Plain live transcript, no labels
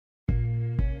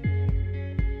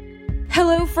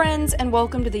Hello, friends, and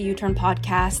welcome to the U-Turn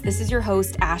podcast. This is your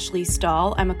host, Ashley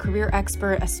Stahl. I'm a career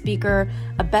expert, a speaker,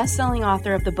 a best-selling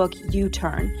author of the book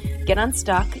U-Turn. Get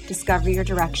unstuck, discover your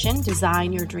direction,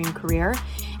 design your dream career.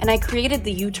 And I created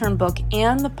the U-Turn book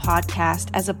and the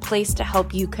podcast as a place to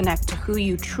help you connect to who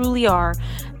you truly are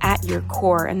at your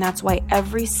core. And that's why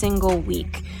every single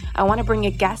week, I want to bring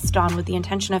a guest on with the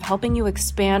intention of helping you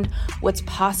expand what's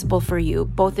possible for you,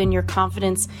 both in your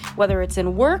confidence, whether it's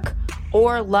in work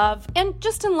or love, and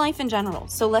just in life in general.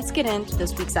 So let's get into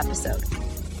this week's episode.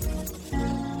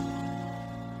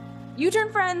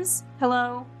 U-Turn friends,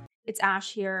 hello. It's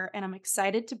Ash here, and I'm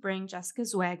excited to bring Jessica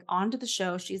Zweig onto the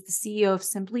show. She's the CEO of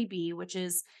Simply Be, which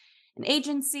is an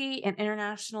agency, an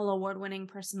international award-winning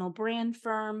personal brand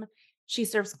firm. She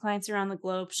serves clients around the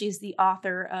globe. She's the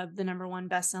author of the #1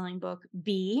 best-selling book,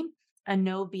 Be, a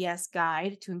no BS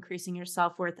guide to increasing your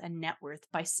self-worth and net worth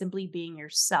by simply being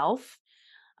yourself.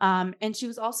 And she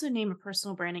was also named a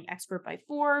personal branding expert by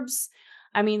Forbes.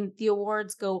 I mean, the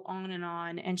awards go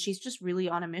on, and she's just really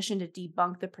on a mission to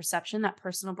debunk the perception that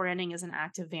personal branding is an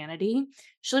act of vanity.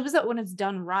 She believes that when it's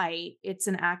done right, it's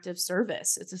an act of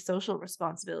service. It's a social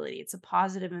responsibility. It's a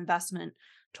positive investment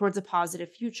towards a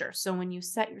positive future. So when you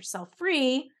set yourself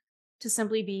free to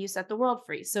simply be, you set the world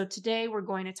free. So today we're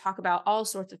going to talk about all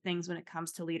sorts of things when it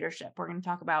comes to leadership. We're going to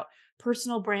talk about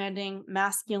personal branding,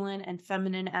 masculine and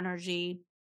feminine energy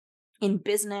in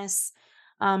business,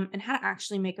 and how to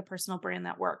actually make a personal brand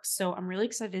that works. So I'm really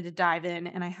excited to dive in.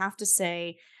 And I have to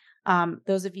say,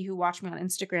 those of you who watch me on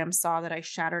Instagram saw that I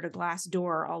shattered a glass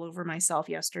door all over myself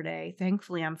yesterday.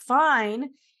 Thankfully, I'm fine.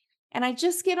 And I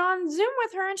just get on Zoom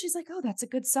with her and she's like, oh, that's a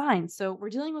good sign. So we're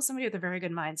dealing with somebody with a very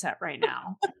good mindset right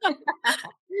now. Thank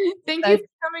you That's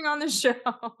for coming on the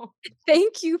show.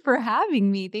 Thank you for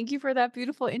having me. Thank you for that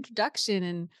beautiful introduction.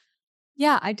 And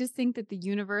yeah, I just think that the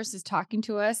universe is talking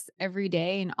to us every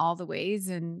day in all the ways.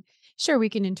 And sure, we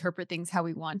can interpret things how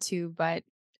we want to, but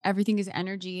everything is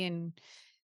energy and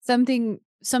something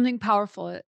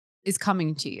powerful is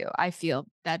coming to you. I feel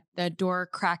that door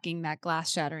cracking, that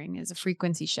glass shattering is a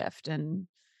frequency shift. And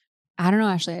I don't know,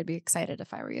 Ashley, I'd be excited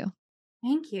if I were you.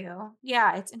 Thank you.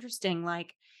 Yeah, it's interesting.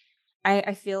 Like,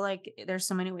 I feel like there's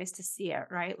so many ways to see it,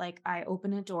 right? Like I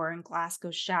open a door and glass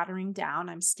goes shattering down.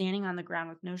 I'm standing on the ground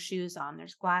with no shoes on.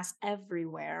 There's glass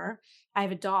everywhere. I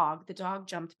have a dog. The dog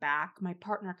jumped back. My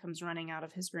partner comes running out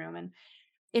of his room. And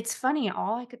it's funny.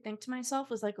 All I could think to myself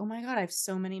was like, oh my God, I have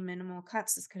so many minimal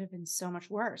cuts. This could have been so much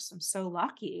worse. I'm so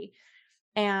lucky.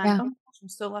 And Yeah. oh my gosh, I'm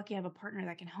so lucky I have a partner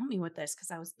that can help me with this because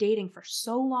I was dating for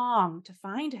so long to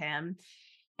find him.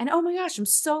 And oh my gosh, I'm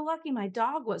so lucky my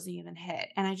dog wasn't even hit.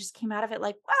 And I just came out of it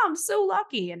like, wow, I'm so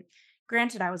lucky. And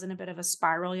granted, I was in a bit of a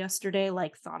spiral yesterday,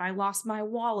 like thought I lost my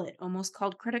wallet, almost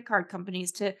called credit card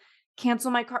companies to cancel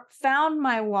my card, found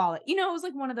my wallet. It was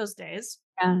like one of those days.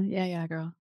 Yeah,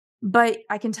 girl. But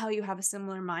I can tell you have a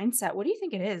similar mindset. What do you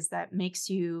think it is that makes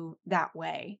you that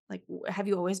way? Like, have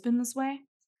you always been this way?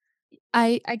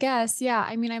 I guess, yeah.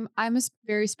 I mean, I'm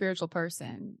very spiritual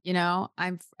person, you know.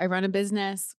 I run a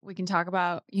business. We can talk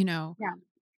about, Yeah.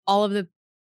 all of the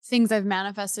things I've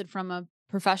manifested from a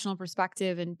professional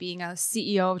perspective and being a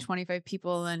CEO of 25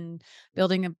 people and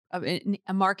building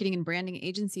a marketing and branding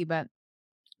agency, but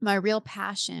my real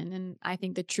passion and I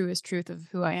think the truest truth of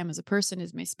who I am as a person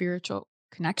is my spiritual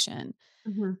connection.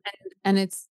 Hmm. And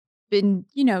it's been,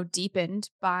 deepened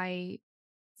by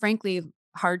frankly,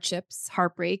 hardships,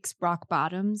 heartbreaks, rock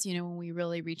bottoms, when we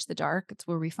really reach the dark, it's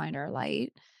where we find our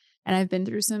light. And I've been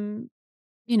through some,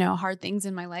 hard things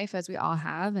in my life as we all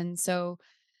have. And so,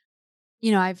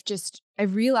 I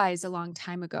realized a long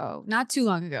time ago, not too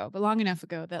long ago, but long enough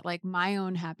ago that like my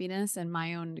own happiness and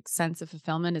my own sense of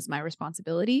fulfillment is my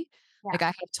responsibility. Yeah. Like I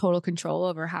have total control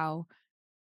over how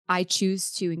I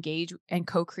choose to engage and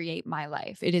co-create my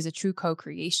life. It is a true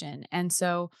co-creation. And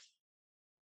so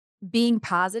being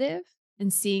positive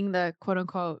and seeing the quote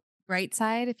unquote bright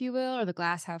side, if you will, or the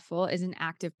glass half full is an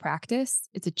active practice.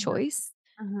 It's a choice.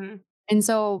 Hmm. And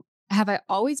so have I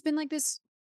always been like this?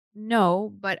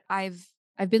 No, but I've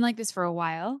been like this for a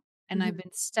while and I've Hmm.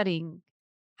 been studying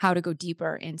how to go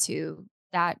deeper into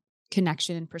that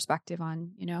connection and perspective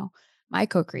on, my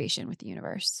co-creation with the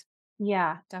universe.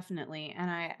 Yeah, definitely. And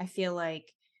I feel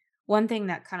like one thing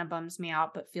that kind of bums me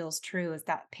out but feels true is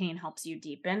that pain helps you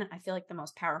deepen. I feel like the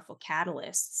most powerful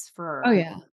catalysts Oh for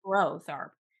yeah. growth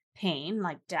are pain,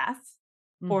 like death,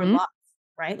 or Mhm. love,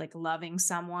 right? Like loving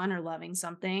someone or loving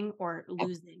something or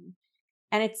losing.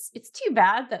 And it's too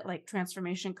bad that like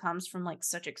transformation comes from like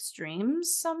such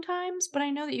extremes sometimes, but I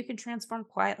know that you can transform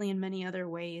quietly in many other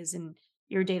ways in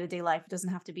your day-to-day life. It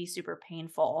doesn't have to be super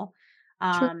painful.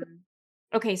 True. Um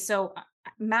okay, so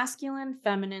masculine,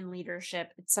 feminine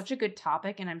leadership. It's such a good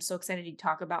topic, and I'm so excited to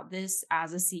talk about this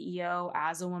as a CEO,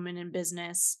 as a woman in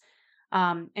business.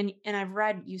 And I've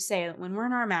read you say that when we're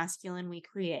in our masculine, we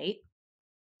create,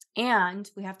 and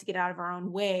we have to get out of our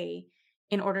own way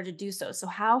in order to do so. So,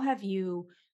 how have you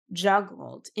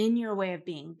juggled in your way of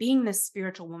being this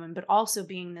spiritual woman, but also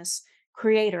being this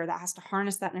creator that has to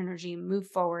harness that energy, move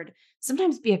forward,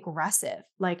 sometimes be aggressive?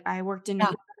 Like, I worked in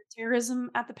Yeah.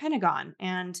 terrorism at the Pentagon,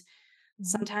 and Mhm.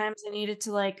 sometimes I needed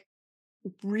to like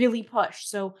really push.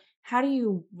 So, how do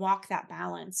you walk that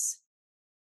balance?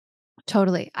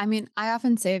 Totally. I mean, I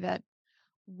often say that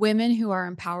women who are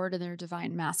empowered in their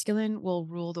divine masculine will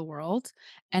rule the world,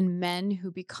 and men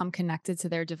who become connected to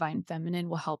their divine feminine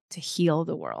will help to heal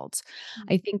the world. Mm.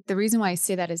 I think the reason why I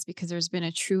say that is because there's been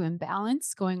a true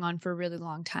imbalance going on for a really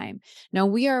long time. Now,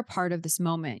 we are a part of this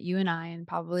moment, you and I, and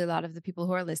probably a lot of the people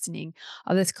who are listening,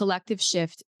 of this collective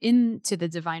shift into the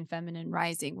divine feminine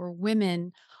rising, where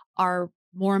women are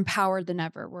more empowered than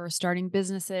ever. We're starting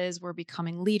businesses, we're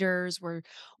becoming leaders,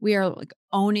 we are like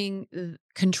owning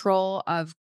control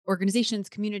of organizations,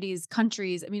 communities,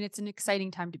 countries. I mean, it's an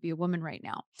exciting time to be a woman right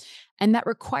now. And that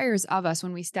requires of us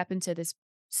when we step into this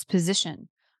position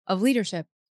of leadership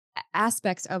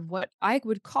aspects of what I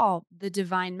would call the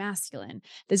divine masculine.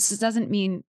 This doesn't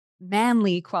mean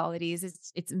manly qualities,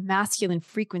 it's masculine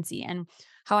frequency. And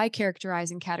how I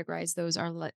characterize and categorize those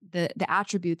are the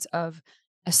attributes of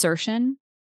assertion,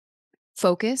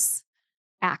 focus,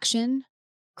 action,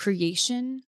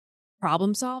 creation,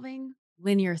 problem solving,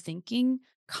 linear thinking,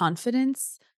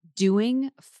 confidence,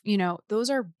 doing, those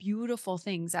are beautiful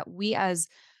things that we as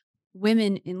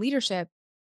women in leadership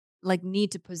like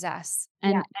need to possess. Yeah.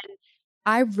 And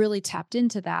I've really tapped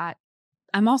into that.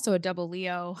 I'm also a double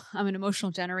Leo. I'm an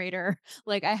emotional generator.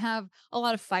 Like I have a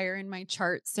lot of fire in my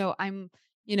chart. So I'm,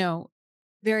 you know,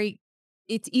 very,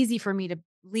 it's easy for me to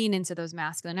lean into those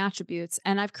masculine attributes.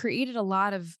 And I've created a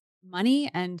lot of money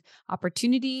and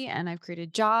opportunity, and I've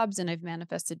created jobs, and I've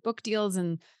manifested book deals.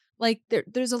 And like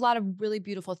there's a lot of really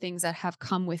beautiful things that have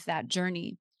come with that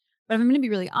journey. But I'm going to be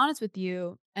really honest with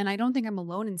you. And I don't think I'm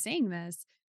alone in saying this,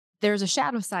 there's a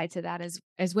shadow side to that.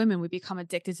 As women, we become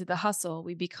addicted to the hustle.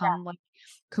 We become like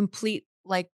complete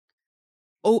like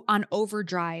on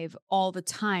overdrive all the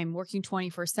time, working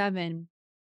 24/7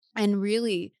 and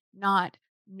really not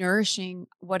nourishing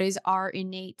what is our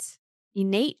innate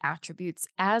attributes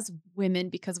as women,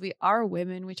 because we are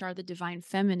women, which are the divine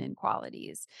feminine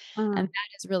qualities. And Mm, that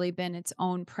has really been its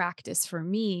own practice for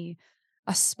me,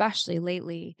 especially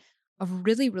lately, of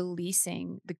really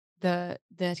releasing the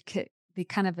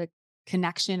kind of a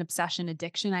connection, obsession,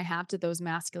 addiction I have to those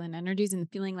masculine energies, and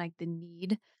feeling like the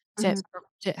need to mhm,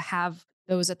 to have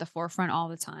those at the forefront all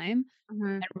the time,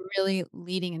 mhm, and really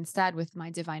leading instead with my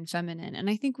divine feminine. And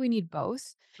I think we need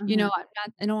both. mhm,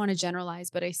 I don't want to generalize,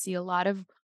 but I see a lot of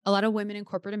women in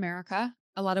corporate America,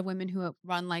 a lot of women who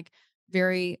run like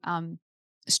very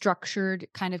structured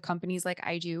kind of companies like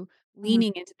I do, mhm.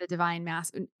 leaning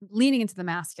into the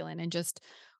masculine, and just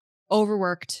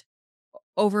overworked,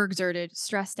 overexerted,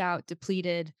 stressed out,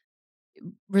 depleted,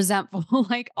 resentful,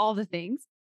 like all the things.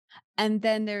 And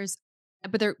then they're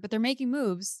making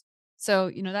moves. So,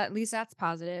 that at least that's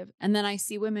positive. And then I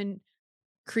see women,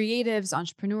 creatives,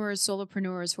 entrepreneurs,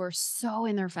 solopreneurs who are so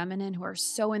in their feminine, who are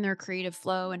so in their creative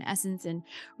flow and essence and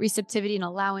receptivity and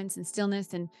allowance and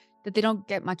stillness, and that they don't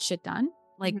get much shit done.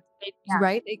 Like Mhm. Yeah.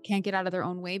 right? They can't get out of their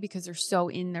own way because they're so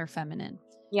in their feminine.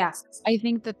 Yes. I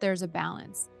think that there's a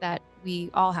balance that we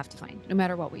all have to find, no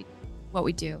matter what we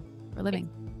do for a living.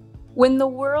 When the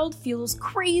world feels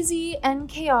crazy and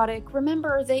chaotic,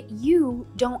 remember that you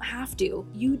don't have to.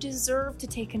 You deserve to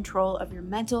take control of your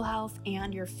mental health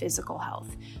and your physical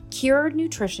health. Cured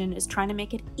Nutrition is trying to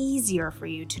make it easier for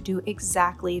you to do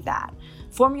exactly that.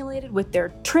 Formulated with their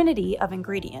trinity of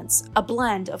ingredients, a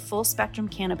blend of full spectrum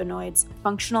cannabinoids,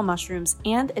 functional mushrooms,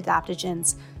 and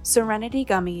adaptogens, Serenity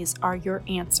Gummies are your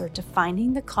answer to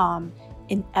finding the calm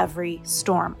in every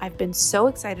storm. I've been so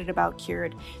excited about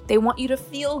Cured. They want you to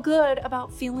feel good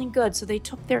about feeling good, so they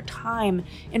took their time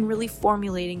in really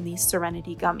formulating these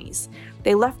Serenity Gummies.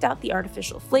 They left out the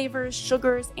artificial flavors,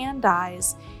 sugars, and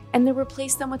dyes, and they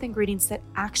replaced them with ingredients that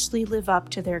actually live up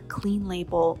to their clean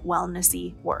label,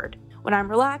 wellnessy word. When I'm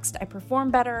relaxed, I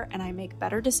perform better and I make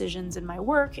better decisions in my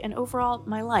work and overall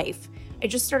my life. I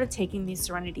just started taking these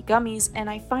Serenity Gummies, and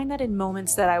I find that in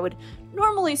moments that I would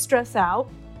normally stress out,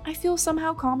 I feel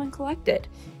somehow calm and collected.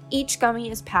 Each gummy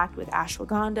is packed with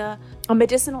ashwagandha, a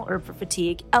medicinal herb for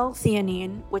fatigue,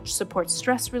 L-theanine, which supports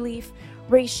stress relief,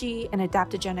 reishi, an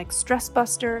adaptogenic stress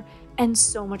buster, and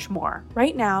so much more.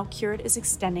 Right now, Cured is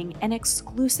extending an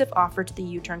exclusive offer to the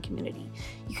U-Turn community.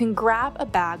 You can grab a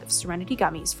bag of Serenity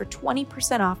gummies for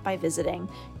 20% off by visiting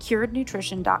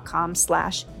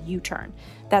curednutrition.com/U-Turn.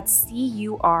 That's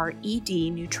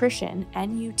CURED nutrition,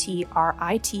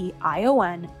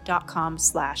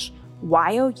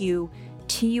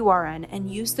 NUTRITION.com/YOUTURN, and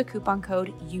use the coupon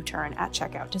code UTURN at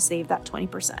checkout to save that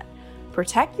 20%.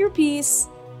 Protect your peace,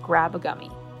 grab a gummy.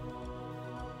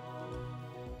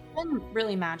 It's been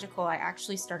really magical. I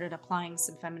actually started applying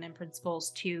some feminine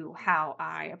principles to how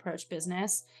I approach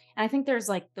business. And I think there's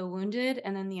like the wounded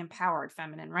and then the empowered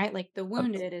feminine, right? Like the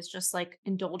wounded is just like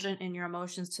indulgent in your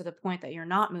emotions to the point that you're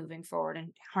not moving forward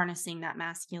and harnessing that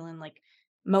masculine like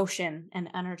motion and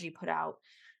energy put out.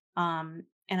 And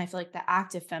I feel like the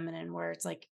active feminine, where it's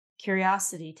like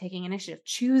curiosity, taking initiative,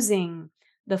 choosing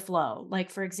the flow.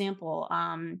 Like, for example,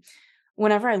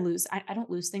 whenever I don't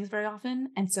lose things very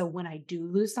often. And so when I do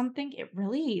lose something, it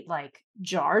really like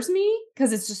jars me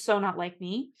because it's just so not like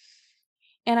me.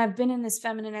 And I've been in this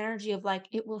feminine energy of like,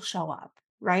 it will show up.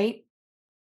 Right.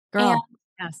 And Girl.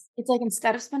 Yes. it's like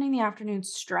instead of spending the afternoon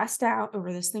stressed out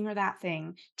over this thing or that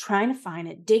thing, trying to find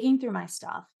it, digging through my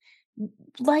stuff,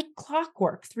 like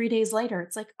clockwork, 3 days later,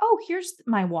 it's like, "Oh, here's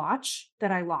my watch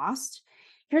that I lost.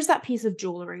 Here's that piece of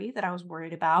jewelry that I was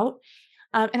worried about."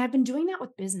 And I've been doing that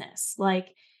with business.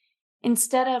 Like,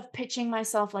 instead of pitching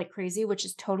myself like crazy, which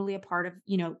is totally a part of,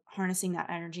 harnessing that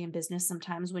energy in business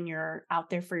sometimes when you're out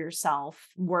there for yourself,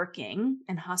 working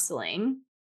and hustling,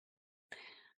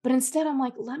 but instead, I'm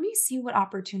like, let me see what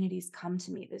opportunities come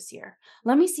to me this year.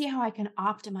 Let me see how I can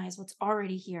optimize what's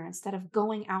already here instead of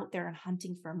going out there and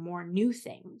hunting for more new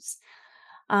things.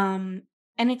 Um,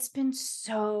 and it's been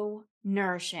so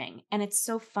nourishing. And it's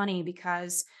so funny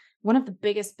because one of the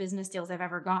biggest business deals I've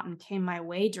ever gotten came my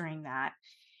way during that.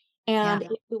 And Yeah.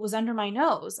 it was under my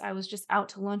nose. I was just out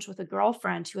to lunch with a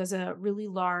girlfriend who has a really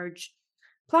large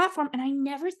platform. And I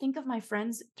never think of my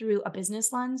friends through a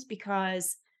business lens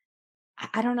because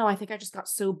I don't know, I think I just got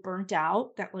so burnt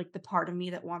out that, like, the part of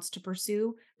me that wants to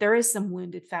pursue, there is some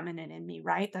wounded feminine in me,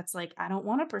 right? That's like, I don't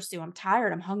wanna pursue, I'm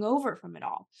tired, I'm hungover from it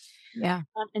all. Yeah.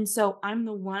 And so I'm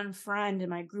the one friend in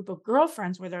my group of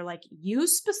girlfriends where they're like, "You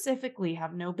specifically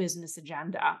have no business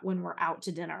agenda when we're out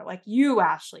to dinner, like, you,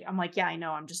 Ashley." I'm like, "Yeah, I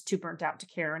know, I'm just too burnt out to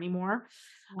care anymore."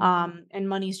 And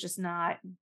money's just not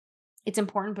it's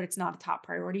important, but it's not a top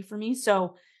priority for me,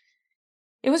 so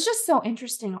it was just so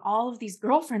interesting. All of these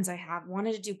girlfriends I have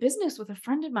wanted to do business with a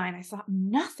friend of mine. I thought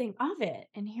nothing of it.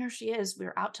 And here she is. We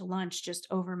were out to lunch just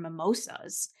over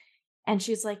mimosas. And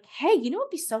she's like, "Hey, you know what'd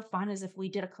be so fun is if we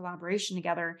did a collaboration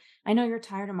together. I know you're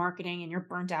tired of marketing and you're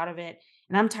burnt out of it.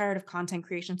 And I'm tired of content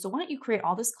creation. So why don't you create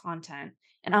all this content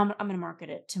and I'm going to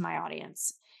market it to my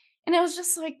audience?" And it was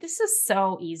just like, this is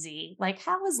so easy. Like,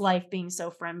 how is life being so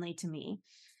friendly to me?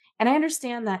 And I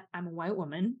understand that I'm a white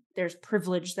woman. There's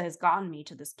privilege that has gotten me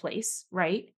to this place,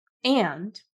 right?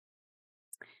 And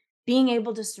being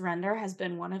able to surrender has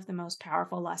been one of the most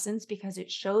powerful lessons because it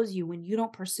shows you when you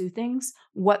don't pursue things,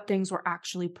 what things were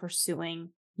actually pursuing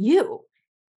you.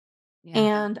 Yeah.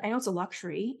 And I know it's a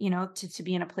luxury, to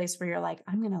be in a place where you're like,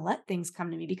 I'm going to let things come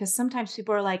to me because sometimes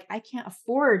people are like, I can't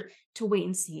afford to wait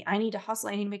and see. I need to hustle.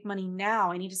 I need to make money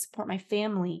now. I need to support my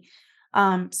family.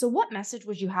 So, what message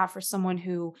would you have for someone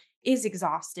who is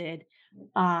exhausted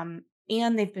and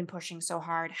they've been pushing so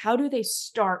hard? How do they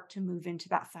start to move into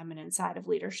that feminine side of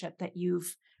leadership that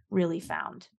you've really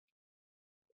found?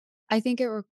 I think it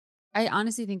re I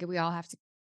honestly think that we all have to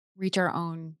reach our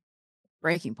own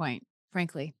breaking point,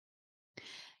 frankly.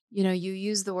 You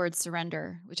use the word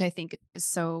surrender, which I think is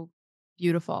so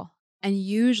beautiful. And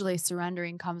usually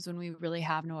surrendering comes when we really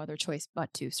have no other choice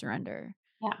but to surrender.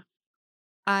 Yeah.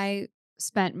 I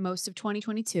spent most of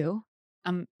 2022,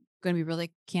 I'm going to be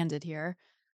really candid here,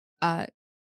 uh,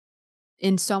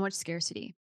 in so much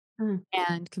scarcity Mm,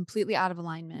 and completely out of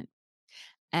alignment.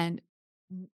 And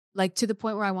like to the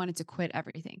point where I wanted to quit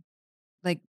everything.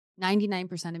 Like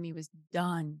 99% of me was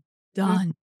mm,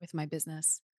 done with my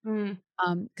business. mm,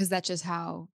 Because that's just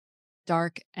how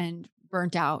dark and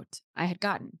burnt out I had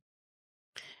gotten.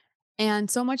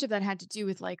 And so much of that had to do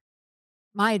with like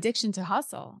my addiction to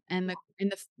hustle and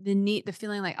the need, the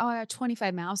feeling like, oh, I got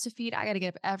 25 mouths to feed. I got to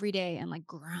get up every day and like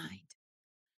grind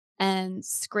and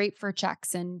scrape for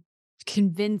checks and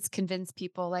convince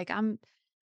people like and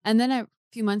then I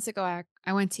few months ago,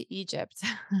 I went to Egypt,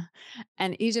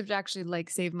 and Egypt actually like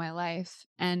saved my life,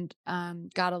 and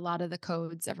got a lot of the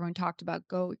codes. Everyone talked about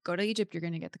go to Egypt, you're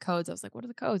gonna get the codes. I was like, what are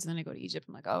the codes? And then I go to Egypt,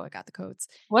 I'm like, oh, I got the codes.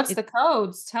 What's It's the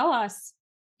codes? Tell us.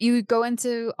 you go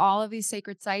into all of these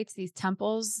sacred sites, these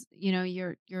temples.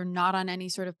 You're not on any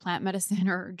sort of plant medicine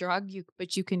or drug.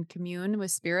 But you can commune with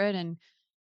spirit and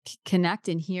connect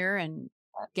and hear and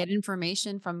get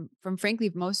information from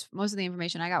frankly most of the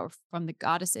information I got were from the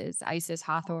goddesses, Isis,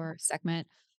 Hathor, Sekhmet,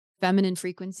 feminine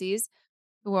frequencies,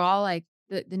 who are all like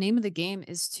the name of the game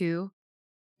is to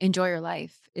enjoy your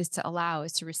life, is to allow,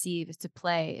 is to receive, is to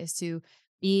play, is to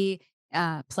be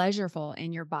pleasurable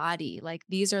in your body. Like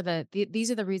these are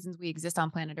the reasons we exist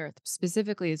on planet Earth,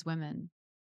 specifically as women.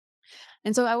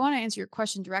 And so I want to answer your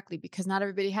question directly because not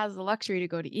everybody has the luxury to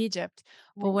go to Egypt.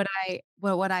 But Right.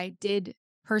 what I did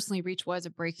personally reach was a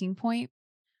breaking point,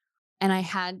 and I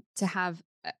had to have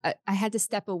I had to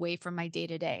step away from my day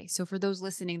to day. So for those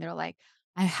listening, they're like,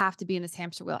 I have to be in this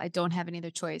hamster wheel. I don't have any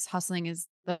other choice. Hustling is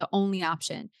the only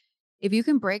option. If you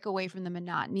can break away from the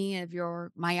monotony of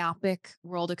your myopic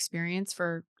world experience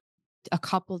for a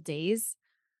couple days,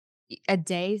 a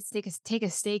day, take a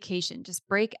staycation, just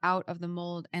break out of the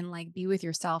mold and like be with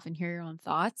yourself and hear your own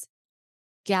thoughts,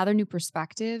 gather new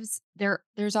perspectives.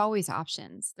 There's always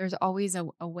options. There's always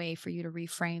a way for you to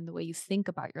reframe the way you think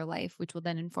about your life, which will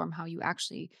then inform how you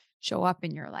actually show up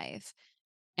in your life.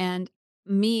 And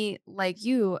me, like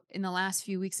you, in the last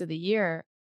few weeks of the year,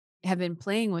 have been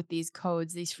playing with these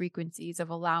codes, these frequencies of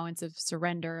allowance, of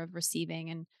surrender, of receiving.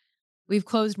 And we've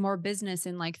closed more business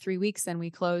in like 3 weeks than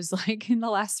we closed like in the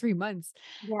last 3 months.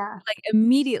 Yeah. Like,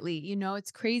 immediately,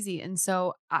 it's crazy, and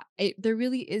so, there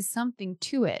really is something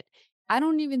to it. I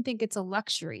don't even think it's a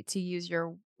luxury, to use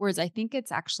your words. I think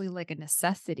it's actually, like, a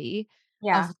necessity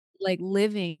Yeah. of, like,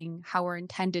 living how we're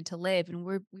intended to live, and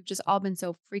we've just all been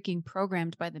so freaking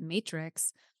programmed by the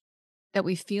matrix that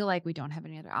we feel like we don't have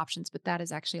any other options, but that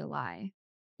is actually a lie.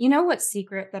 You know what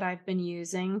secret that I've been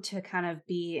using to kind of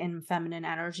be in feminine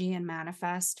energy and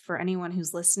manifest for anyone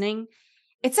who's listening?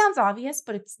 It sounds obvious,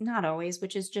 but it's not always,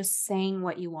 which is just saying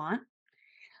what you want.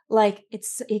 Like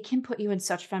it can put you in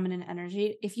such feminine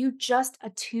energy. If you just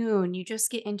attune, you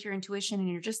just get into your intuition and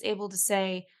you're just able to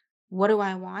say, what do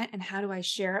I want and how do I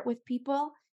share it with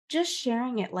people? Just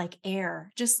sharing it like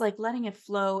air, just like letting it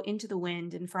flow into the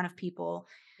wind in front of people,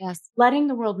 Yes, letting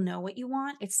the world know what you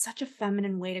want. It's such a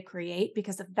feminine way to create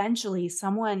because eventually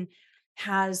someone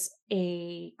has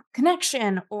a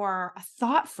connection or a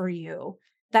thought for you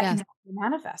that can yes, help you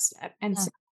manifest it. And yeah. so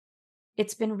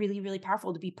it's been really, really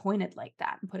powerful to be pointed like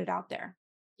that and put it out there.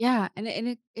 Yeah, and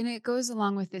it goes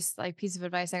along with this, like, piece of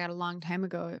advice I got a long time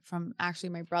ago from actually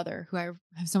my brother, who I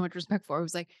have so much respect for. It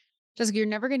was like, "Jessica, you're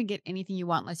never gonna get anything you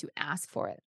want unless you ask for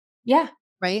it." Yeah,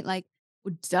 Right? Like,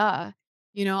 well, duh.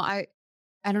 You know, I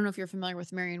don't know if you're familiar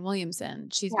with Marianne Williamson.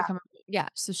 She's yeah, become yeah,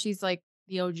 so she's like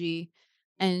the OG,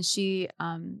 and she,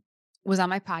 was on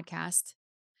my podcast.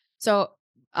 So,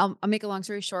 I'll make a long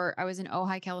story short, I was in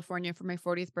Ojai, California for my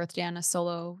 40th birthday on a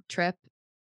solo trip,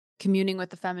 communing with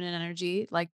the feminine energy,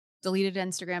 like, deleted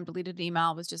Instagram, deleted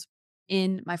email, was just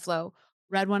in my flow.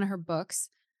 Read one of her books,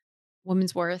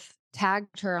 Woman's Worth,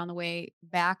 tagged her on the way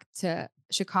back to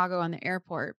Chicago on the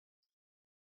airport.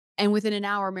 And within an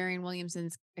hour, Marianne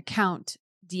Williamson's account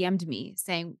DM'd me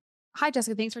saying, "Hi,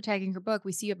 Jessica. Thanks for tagging her book.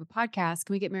 We see you have a podcast.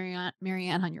 Can we get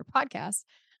Marianne on your podcast?"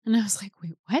 And I was like,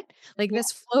 "Wait, what?" Like, yeah,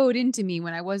 this flowed into me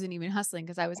when I wasn't even hustling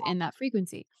because I was in that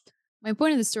frequency. My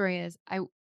point of the story is I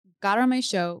got her on my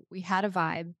show. We had a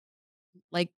vibe,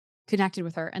 like, connected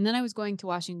with her. And then I was going to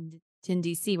Washington,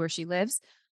 D.C., where she lives,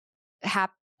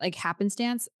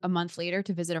 happenstance a month later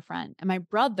to visit a friend. And my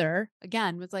brother,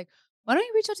 again, was like, "Why don't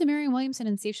you reach out to Marianne Williamson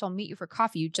and see if she'll meet you for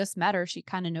coffee? You just met her. She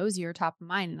kind of knows you're top of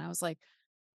mind." And I was like,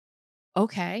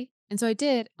 "Okay." And so I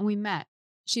did. And we met.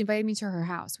 She invited me to her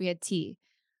house. We had tea.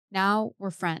 Now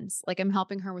we're friends. Like, I'm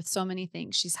helping her with so many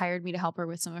things. She's hired me to help her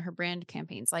with some of her brand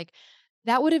campaigns. Like,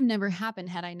 that would have never happened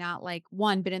had I not, like,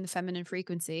 one, been in the feminine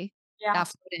frequency yeah. that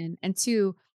flowed in, and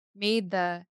two, made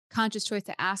the conscious choice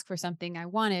to ask for something I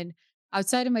wanted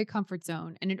outside of my comfort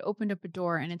zone. And it opened up a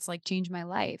door and it's like changed my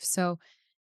life. So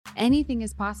anything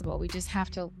is possible. We just have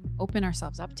to open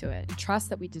ourselves up to it and trust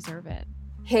that we deserve it.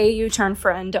 Hey, U Turn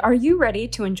friend, are you ready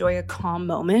to enjoy a calm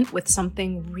moment with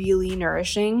something really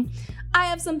nourishing? I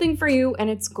have something for you, and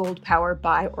it's Gold Power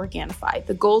by Organifi.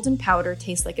 The golden powder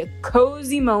tastes like a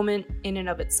cozy moment in and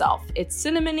of itself. It's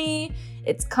cinnamony,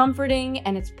 it's comforting,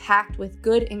 and it's packed with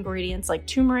good ingredients like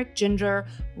turmeric, ginger,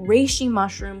 reishi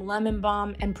mushroom, lemon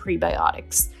balm, and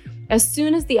prebiotics. As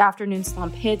soon as the afternoon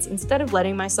slump hits, instead of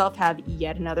letting myself have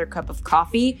yet another cup of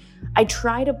coffee, I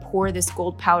try to pour this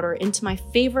gold powder into my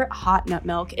favorite hot nut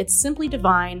milk. It's simply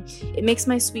divine. It makes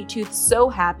my sweet tooth so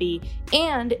happy,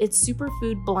 and its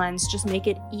superfood blends just make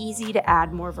it easy to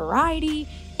add more variety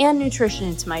and nutrition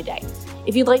into my day.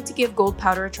 If you'd like to give gold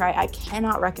powder a try, I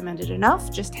cannot recommend it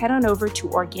enough. Just head on over to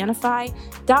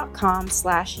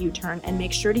Organifi.com/uturn and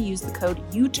make sure to use the code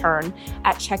UTURN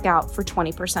at checkout for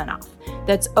 20% off.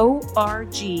 That's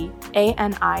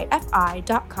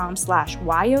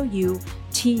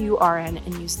Organifi.com/YOUTURN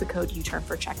and use the code UTURN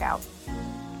for checkout.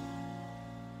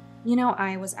 You know,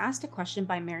 I was asked a question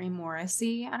by Mary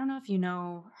Morrissey. I don't know if you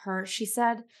know her. She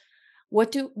said,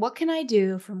 what can I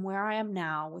do from where I am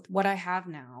now with what I have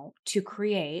now to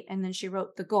create? And then she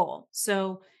wrote the goal.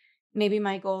 So maybe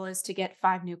my goal is to get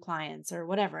 5 new clients or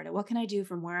whatever. And what can I do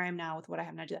from where I am now with what I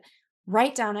have now? Do that.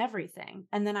 Write down everything.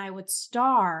 And then I would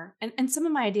star. And some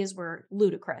of my ideas were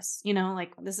ludicrous,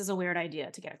 like this is a weird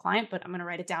idea to get a client, but I'm going to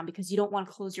write it down because you don't want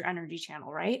to close your energy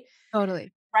channel, right?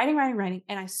 Totally. Writing, writing, writing.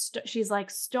 And she's like,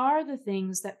 star the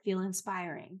things that feel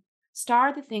inspiring,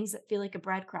 star the things that feel like a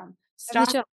breadcrumb, Of the star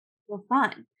show. feel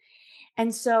fun.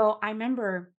 And so I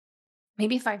remember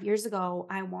maybe 5 years ago,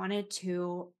 I wanted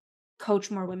to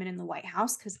coach more women in the White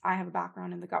House because I have a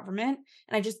background in the government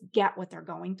and I just get what they're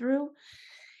going through.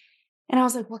 And I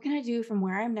was like, what can I do from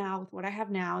where I am now with what I have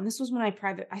now? And this was when I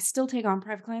still take on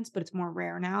private clients, but it's more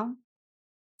rare now.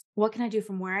 What can I do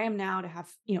from where I am now to have,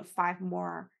 5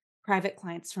 more private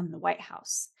clients from the White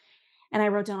House? And I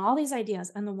wrote down all these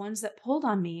ideas. And the ones that pulled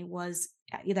on me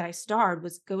that I starred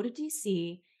was go to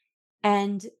DC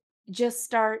and just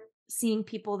start seeing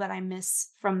people that I miss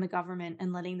from the government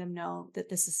and letting them know that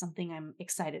this is something I'm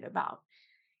excited about.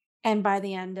 And by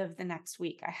the end of the next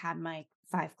week, I had my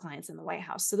 5 clients in the White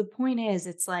House. So the point is,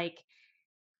 it's like,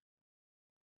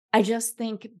 I just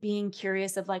think being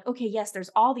curious of like, okay, yes, there's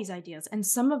all these ideas, and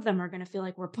some of them are going to feel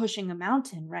like we're pushing a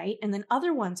mountain, right? And then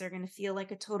other ones are going to feel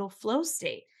like a total flow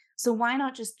state. So why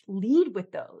not just lead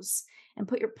with those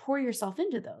and pour yourself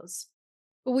into those?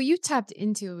 But what you tapped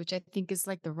into, which I think is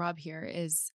like the rub here,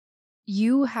 is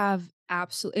you have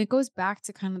absolutely, it goes back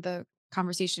to kind of the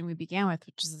conversation we began with,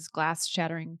 which is this glass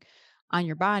shattering on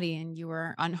your body and you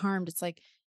were unharmed. It's like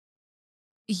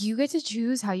you get to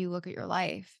choose how you look at your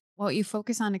life. What you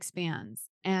focus on expands.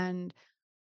 And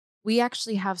we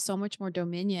actually have so much more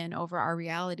dominion over our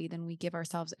reality than we give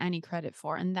ourselves any credit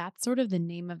for. And that's sort of the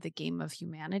name of the game of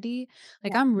humanity.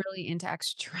 Like Yeah. I'm really into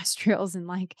extraterrestrials and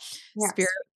like spirit. Yes.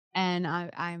 And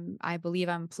I believe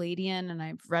I'm Palladian and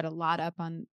I've read a lot up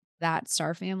on that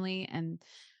star family. And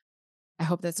I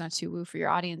hope that's not too woo for your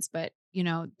audience, but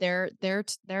their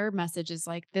message is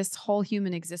like this whole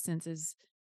human existence is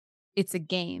it's a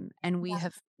game, and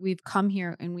Yeah. we've come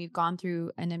here and we've gone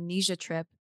through an amnesia trip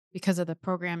because of the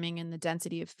programming and the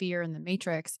density of fear in the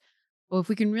matrix. Well, if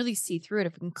we can really see through it,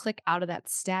 if we can click out of that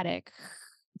static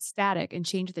and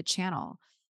change the channel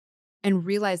and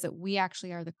realize that we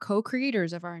actually are the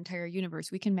co-creators of our entire universe,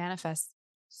 we can manifest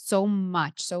so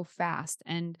much so fast.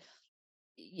 And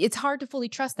it's hard to fully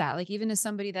trust that. Like even as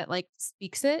somebody that like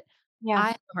speaks it, Yeah. I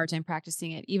have a hard time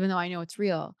practicing it, even though I know it's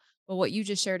real. But what you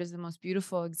just shared is the most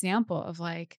beautiful example of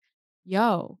like,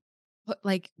 yo,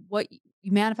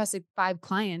 you manifested 5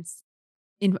 clients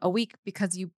in a week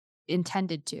because you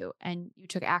intended to and you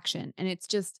took action. And it's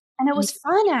just, And it and was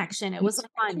fun action. It it was was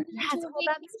like I fun. turned it Yes. into a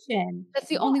Well, vacation. that's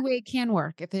the Yeah. only way it can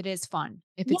work if it is fun,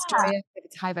 if it's Yeah. joyous, if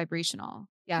it's high vibrational.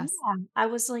 Yes. Yeah, I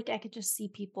was like, I could just see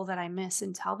people that I miss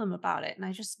and tell them about it. And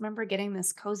I just remember getting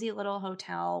this cozy little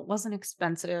hotel, wasn't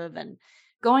expensive, and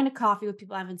going to coffee with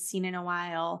people I haven't seen in a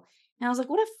while. And I was like,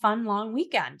 what a fun long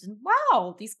weekend. And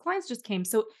wow, these clients just came.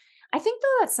 So I think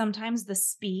though that sometimes the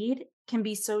speed can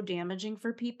be so damaging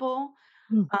for people,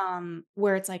 Mm.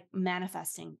 where it's like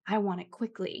manifesting, I want it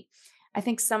quickly. I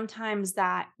think sometimes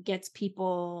that gets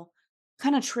people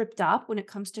kind of tripped up when it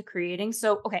comes to creating.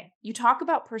 So, okay, you talk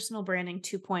about personal branding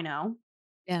 2.0,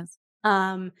 Yes.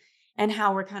 um, and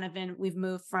how we've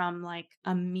moved from like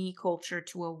a me culture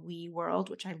to a we world,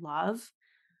 which I love.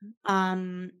 Mhm.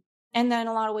 Um, and then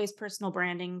a lot of ways personal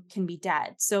branding can be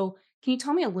dead. So can you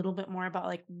tell me a little bit more about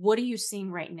like what are you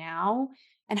seeing right now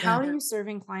and how Yeah. are you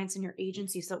serving clients in your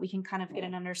agency so that we can kind of get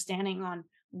an understanding on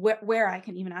where I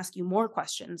can even ask you more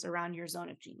questions around your zone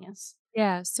of genius?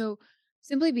 Yeah. So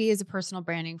Simply Be is a personal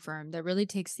branding firm that really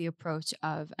takes the approach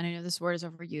of, and I know this word is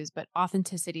overused, but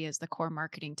authenticity is the core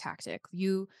marketing tactic.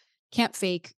 You can't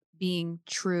fake being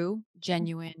true,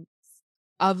 genuine,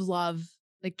 of love,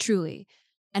 like truly,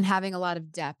 and having a lot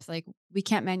of depth. Like we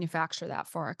can't manufacture that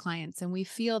for our clients. And we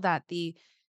feel that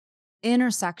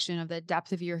intersection of the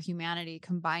depth of your humanity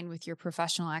combined with your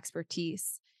professional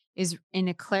expertise is in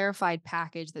a clarified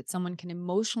package that someone can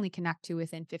emotionally connect to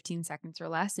within 15 seconds or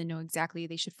less and know exactly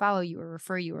they should follow you or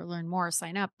refer you or learn more or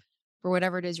sign up for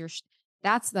whatever it is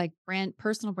that's like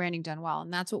personal branding done well,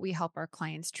 and that's what we help our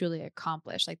clients truly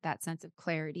accomplish, like that sense of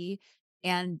clarity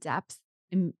and depth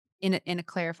in a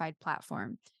clarified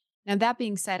platform. Now, that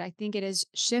being said, I think it is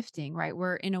shifting, right?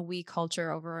 We're in a we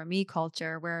culture over a me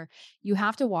culture where you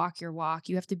have to walk your walk.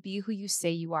 You have to be who you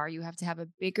say you are. You have to have a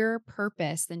bigger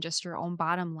purpose than just your own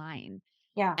bottom line.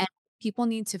 Yeah. And people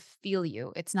need to feel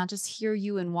you. It's not just hear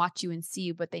you and watch you and see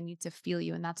you, but they need to feel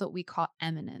you. And that's what we call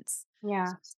eminence.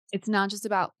 Yeah. It's not just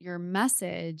about your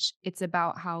message, it's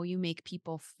about how you make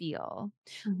people feel.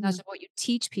 Not Mhm. just what you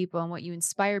teach people and what you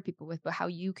inspire people with, but how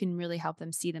you can really help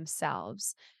them see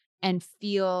themselves and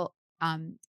feel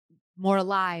more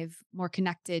alive, more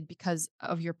connected because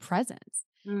of your presence.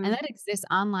 And Mm. that exists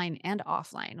online and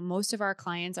offline. Most of our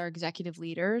clients are executive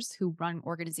leaders who run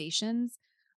organizations.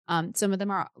 Some of them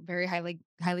are very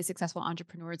highly successful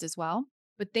entrepreneurs as well,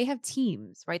 but they have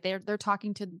teams, right? They're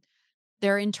talking to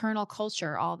their internal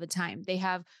culture all the time. They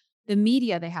have the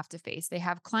media they have to face. They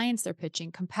have clients they're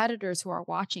pitching, competitors who are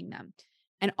watching them.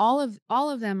 And all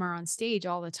of them are on stage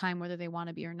all the time whether they want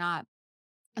to be or not.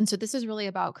 And so this is really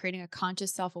about creating a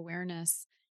conscious self-awareness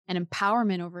and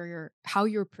empowerment over how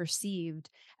you're perceived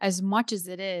as much as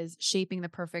it is shaping the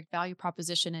perfect value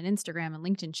proposition in Instagram and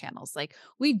LinkedIn channels. Like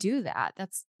we do that.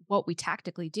 That's what we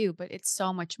tactically do, but it's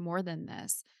so much more than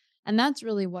this. And that's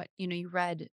really what, you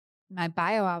read my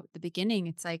bio out at the beginning.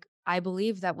 It's like I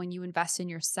believe that when you invest in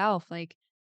yourself, like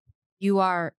you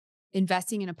are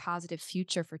investing in a positive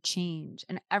future for change.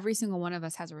 And every single one of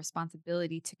us has a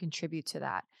responsibility to contribute to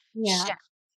that Yeah. shift.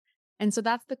 And so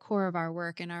that's the core of our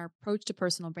work. And our approach to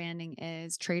personal branding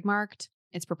is trademarked,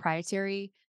 it's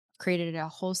proprietary. I've created a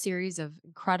whole series of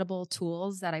incredible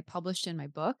tools that I published in my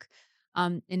book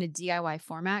in a DIY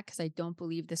format because I don't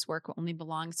believe this work only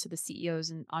belongs to the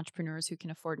CEOs and entrepreneurs who can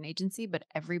afford an agency, but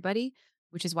everybody,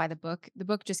 which is why the book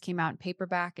just came out in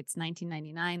paperback. It's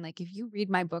 19.99. Like if you read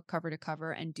my book cover to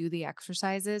cover and do the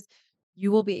exercises,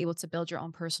 you will be able to build your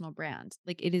own personal brand.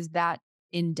 Like it is that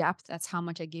in depth. That's how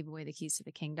much I gave away the keys to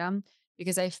the kingdom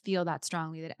because I feel that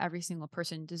strongly that every single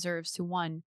person deserves to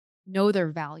one, know their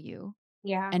value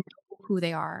Yeah. and know who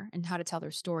they are and how to tell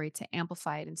their story to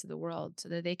amplify it into the world so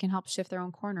that they can help shift their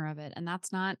own corner of it. And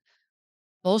that's not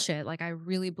bullshit. Like I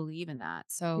really believe in that.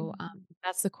 So Mhm.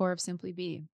 that's the core of Simply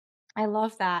Be. I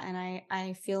love that, and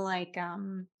I feel like,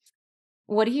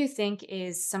 what do you think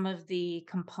is some of the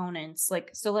components? Like,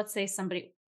 so let's say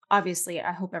somebody, obviously,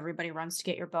 I hope everybody runs to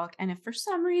get your book. And if for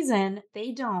some reason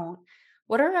they don't,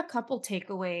 what are a couple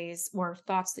takeaways or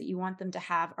thoughts that you want them to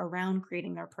have around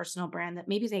creating their personal brand that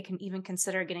maybe they can even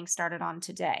consider getting started on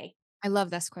today? I love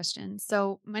this question.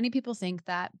 So many people think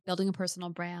that building a personal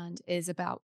brand is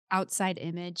about outside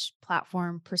image,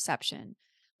 platform, perception.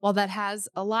 While that has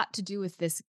a lot to do with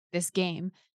this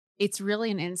game, it's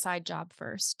really an inside job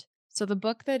first. So the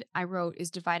book that I wrote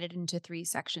is divided into three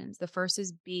sections. The first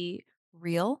is Be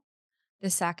Real, the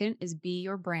second is Be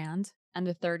Your Brand, and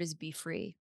the third is Be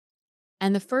Free.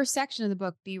 And the first section of the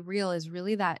book, Be Real, is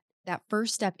really that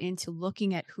first step into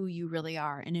looking at who you really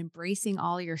are and embracing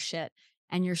all your shit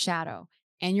and your shadow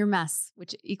and your mess,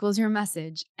 which equals your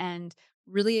message, and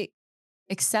really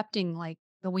accepting like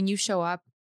the when you show up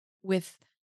with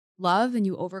love and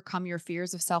you overcome your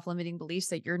fears of self-limiting beliefs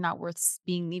that you're not worth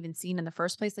being even seen in the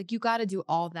first place, like you got to do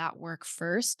all that work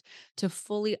first to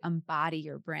fully embody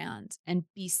your brand and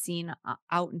be seen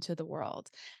out into the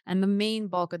world. And the main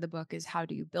bulk of the book is how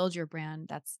do you build your brand.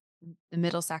 That's the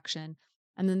middle section.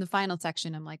 And then the final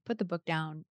section, I'm like, put the book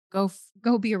down, go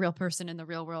be a real person in the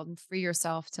real world and free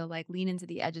yourself to like lean into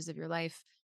the edges of your life,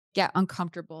 get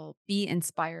uncomfortable, be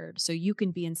inspired so you can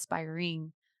be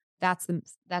inspiring. That's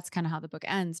kind of how the book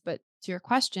ends. But to your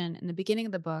question, in the beginning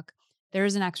of the book, there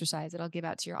is an exercise that I'll give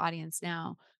out to your audience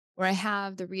now where I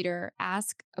have the reader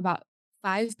ask about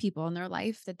 5 people in their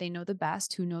life that they know the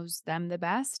best, who knows them the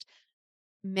best,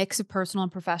 mix of personal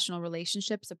and professional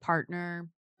relationships, a partner,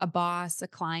 a boss, a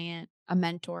client, a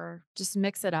mentor, just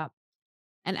mix it up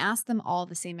and ask them all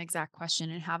the same exact question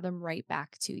and have them write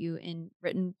back to you in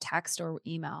written text or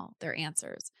email their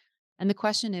answers. And the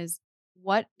question is,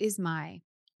 what is my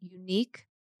unique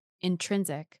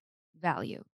intrinsic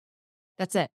value?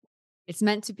 That's it. It's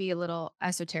meant to be a little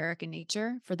esoteric in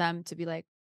nature for them to be like,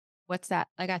 what's that?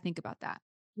 I got to think about that.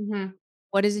 Mhm.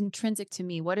 What is intrinsic to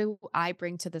me? What do I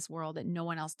bring to this world that no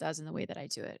one else does in the way that I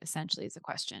do it? Essentially, is the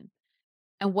question.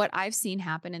 And what I've seen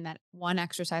happen in that one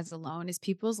exercise alone is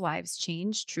people's lives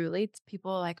change truly. It's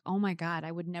people are like, "Oh my god,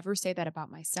 I would never say that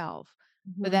about myself,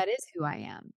 but Mhm, that is who I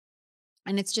am."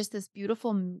 And it's just this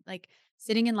beautiful, like,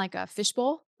 sitting in, like, a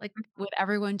fishbowl, like, with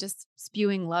everyone just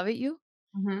spewing love at you.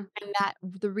 mhm. And that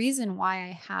the reason why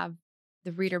I have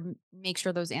the reader make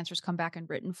sure those answers come back in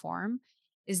written form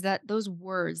is that those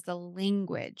words, the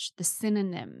language, the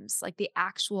synonyms, like the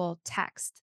actual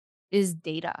text is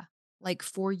data, like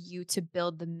for you to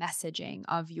build the messaging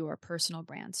of your personal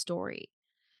brand story.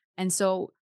 And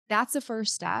so that's the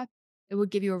first step. It would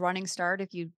give you a running start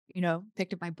if you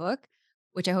picked up my book,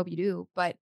 which I hope you do,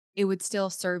 but it would still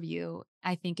serve you,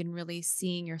 I think, in really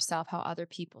seeing yourself how other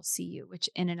people see you, which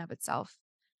in and of itself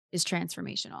is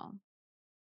transformational.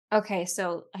 Okay,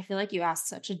 so I feel like you asked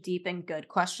such a deep and good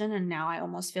question, and now I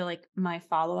almost feel like my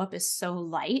follow-up is so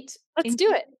light Let's in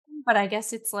do it. comparison, but I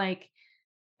guess it's like,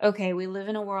 okay, we live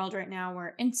in a world right now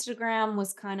where Instagram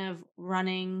was kind of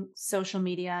running social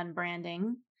media and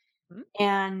branding, Mhm.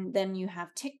 and then you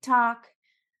have TikTok.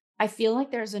 I feel like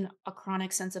there's a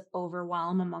chronic sense of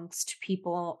overwhelm amongst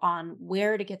people on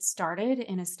where to get started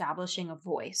in establishing a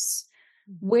voice.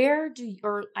 Mhm. Where do you,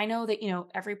 or I know that,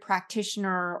 every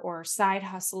practitioner or side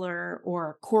hustler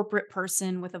or corporate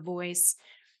person with a voice,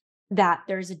 that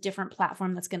there's a different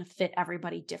platform that's going to fit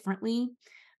everybody differently.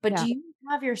 But Yeah. do you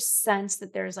have your sense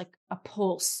that there's like a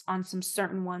pulse on some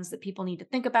certain ones that people need to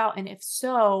think about? And if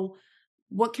so,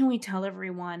 what can we tell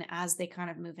everyone as they kind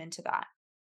of move into that?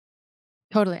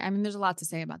 Totally. I mean, there's a lot to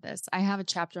say about this. I have a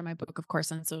chapter in my book, of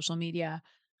course, on social media,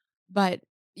 but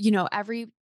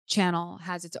every channel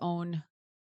has its own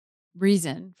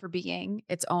reason for being,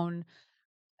 its own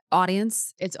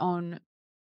audience, its own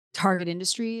target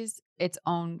industries, its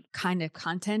own kind of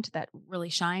content that really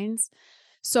shines.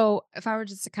 So, if I were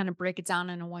just to kind of break it down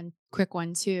into one quick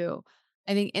one too,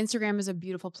 I think Instagram is a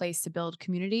beautiful place to build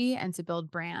community and to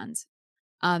build brands.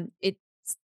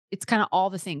 It's kind of all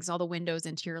the things, all the windows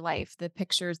into your life, the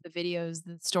pictures, the videos,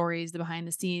 the stories, the behind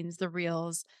the scenes, the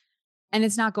reels, and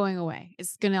it's not going away.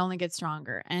 It's going to only get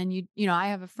stronger. And I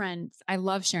have a friend, I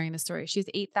love sharing the story. She has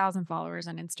 8,000 followers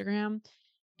on Instagram,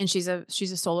 and she's a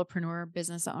solopreneur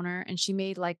business owner, and she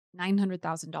made like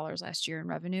 $900,000 last year in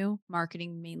revenue,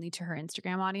 marketing mainly to her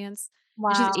Instagram audience,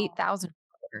 and she's Wow. 8,000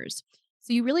 followers.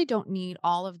 So you really don't need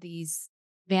all of these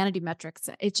vanity metrics.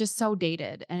 It's just so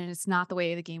dated, and it's not the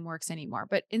way the game works anymore.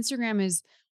 But Instagram is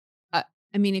uh,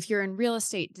 I mean, if you're in real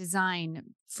estate,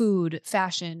 design, food,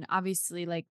 fashion, obviously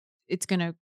like it's going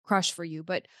to crush for you,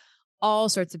 but all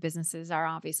sorts of businesses are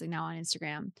obviously now on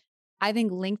Instagram. I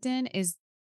think LinkedIn is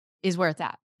where it's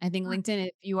at. I think LinkedIn,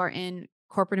 if you are in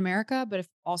corporate America, but if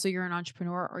also you're an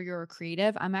entrepreneur or you're a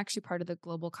creative, I'm actually part of the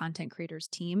global content creators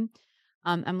team.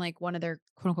 I'm like one of their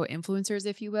quote unquote influencers,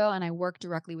 if you will, and I work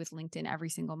directly with LinkedIn every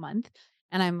single month.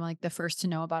 And I'm like the first to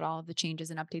know about all of the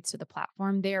changes and updates to the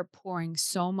platform. They are pouring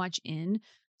so much in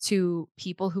to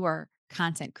people who are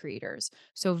content creators.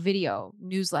 So video,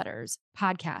 newsletters,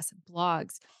 podcasts,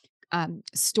 blogs,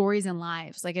 stories and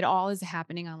lives. Like it all is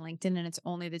happening on LinkedIn, and it's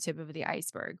only the tip of the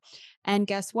iceberg. And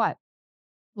guess what?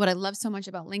 What I love so much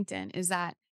about LinkedIn is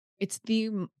that it's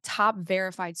the top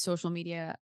verified social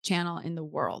media channel in the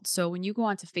world. So when you go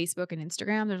onto Facebook and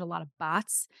Instagram, there's a lot of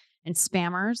bots and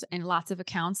spammers and lots of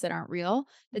accounts that aren't real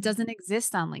that Mhm. doesn't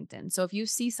exist on LinkedIn. So if you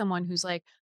see someone who's like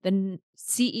the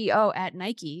CEO at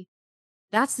Nike,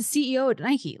 that's the CEO at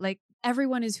Nike. Like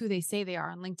everyone is who they say they are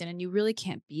on LinkedIn, and you really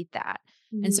can't beat that.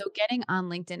 And Mhm. so getting on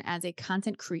LinkedIn as a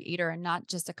content creator and not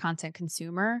just a content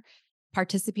consumer,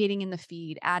 participating in the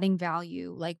feed, adding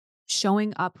value, like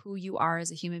showing up who you are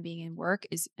as a human being in work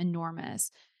is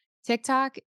enormous.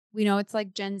 TikTok, we know it's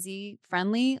like Gen Z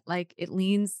friendly, like it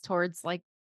leans towards like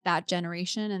that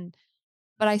generation.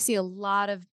 But I see a lot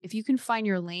of, if you can find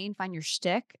your lane, find your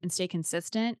shtick and stay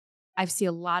consistent, I see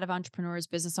a lot of entrepreneurs,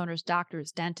 business owners,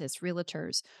 doctors, dentists,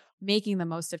 realtors making the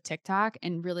most of TikTok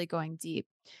and really going deep.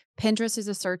 Pinterest is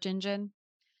a search engine.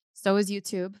 So is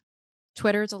YouTube.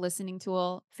 Twitter is a listening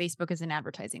tool. Facebook is an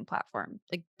advertising platform.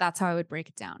 Like that's how I would break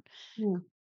it down. Yeah.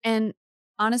 And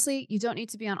honestly, you don't need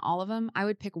to be on all of them. I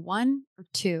would pick one or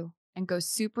two and go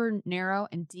super narrow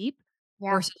and deep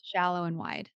Yeah. versus shallow and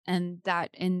wide. And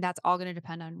that's all going to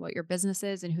depend on what your business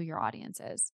is and who your audience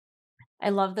is. I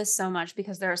love this so much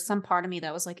because there was some part of me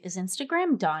that was like, is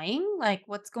Instagram dying? Like,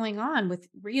 what's going on with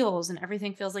reels? And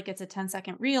everything feels like it's a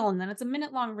 10-second reel, and then it's a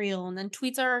minute long reel, and then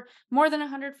tweets are more than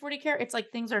 140 characters. It's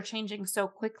like things are changing so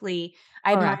quickly.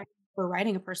 I Correct. admire you for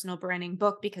writing a personal branding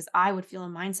book because I would feel a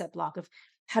mindset block of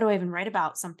how do I even write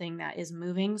about something that is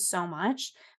moving so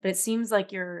much? But it seems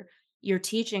like your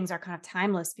teachings are kind of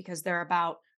timeless because they're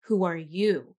about who are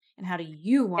you and how do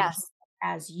you want to show Yes.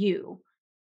 up as you.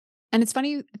 And it's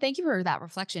funny, thank you for that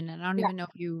reflection, and I don't Yeah. even know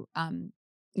if you,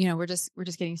 we're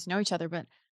just getting to know each other, but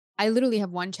I literally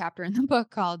have one chapter in the book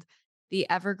called The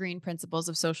Evergreen Principles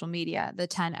of Social Media, the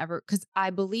 10 ever, because I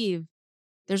believe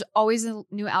there's always a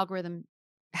new algorithm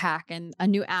hack and a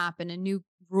new app and a new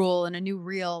rule and a new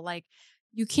reel, like,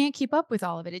 you can't keep up with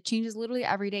all of it. It changes literally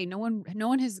every day. No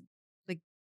one has, like,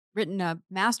 written a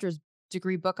master's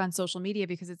degree book on social media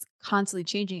because it's constantly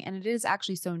changing, and it is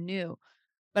actually so new.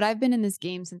 But I've been in this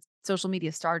game since social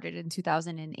media started in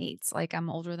 2008. Like, I'm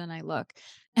older than I look.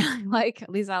 Like, at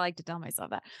least I like to tell myself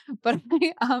that. But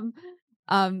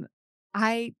um,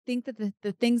 I think that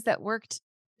the things that worked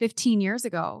 15 years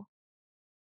ago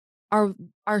are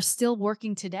are still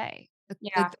working today. Like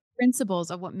Yeah. the principles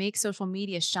of what makes social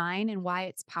media shine and why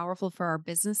it's powerful for our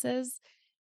businesses,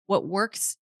 what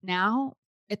works now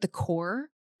at the core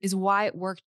is why it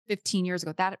worked 15 years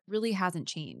ago. That really hasn't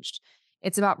changed.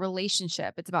 It's about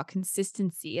relationship, it's about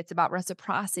consistency, it's about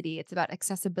reciprocity, it's about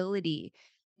accessibility,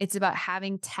 it's about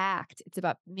having tact, it's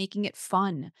about making it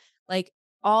fun. Like,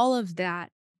 all of that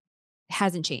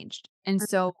hasn't changed. And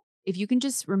so if you can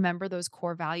just remember those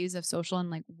core values of social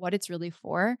and like what it's really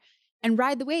for, and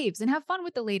ride the waves and have fun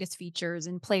with the latest features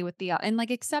and play with and like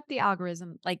accept the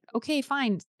algorithm. Like, okay,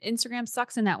 fine. Instagram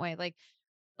sucks in that way. Like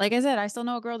I said, I still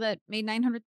know a girl that made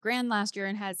 900 grand last year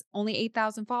and has only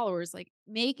 8,000 followers. Like,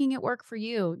 making it work for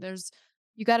you.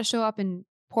 You got to show up and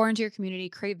pour into your community,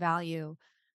 create value,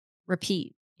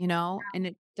 repeat, and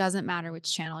it doesn't matter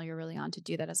which channel you're really on to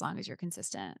do that as long as you're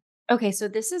consistent. Okay, so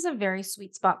this is a very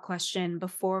sweet spot question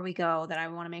before we go that I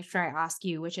want to make sure I ask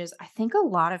you, which is I think a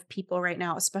lot of people right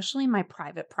now, especially in my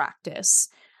private practice,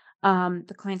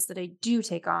 the clients that I do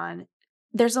take on,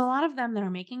 there's a lot of them that are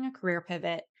making a career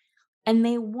pivot and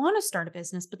they want to start a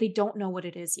business, but they don't know what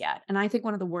it is yet. And I think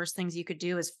one of the worst things you could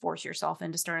do is force yourself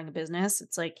into starting a business.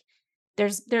 It's like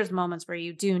there's moments where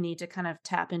you do need to kind of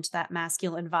tap into that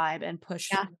masculine vibe and push.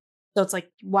 Yeah. So it's like,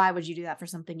 why would you do that for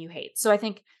something you hate? So I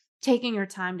think taking your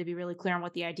time to be really clear on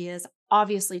what the idea is,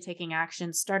 obviously taking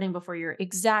action, starting before you're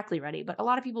exactly ready. But a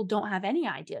lot of people don't have any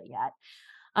idea yet.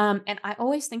 And I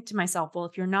always think to myself, well,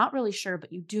 if you're not really sure,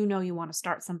 but you do know you want to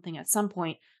start something at some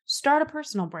point, start a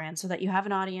personal brand so that you have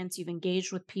an audience, you've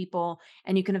engaged with people,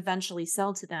 and you can eventually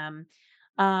sell to them.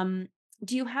 Um,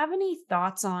 do you have any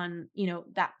thoughts on,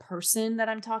 that person that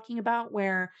I'm talking about?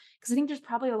 Because I think there's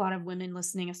probably a lot of women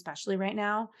listening, especially right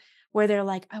now, where they're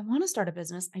like, I want to start a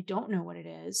business. I don't know what it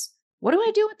is. What do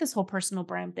I do with this whole personal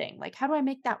brand thing? Like, how do I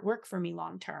make that work for me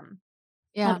long term?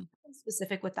 Yeah. Anything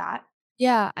specific with that?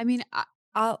 Yeah. I mean,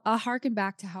 I'll harken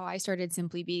back to how I started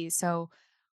Simply Be. So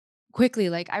quickly,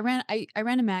 like, I ran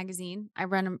a magazine. I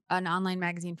ran an online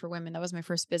magazine for women. That was my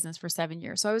first business for 7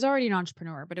 years. So I was already an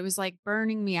entrepreneur, but it was like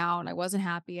burning me out. I wasn't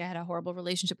happy. I had a horrible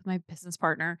relationship with my business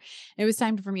partner. It was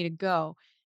time for me to go.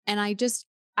 And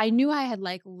I knew I had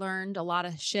like learned a lot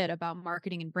of shit about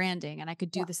marketing and branding, and I could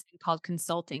do this thing called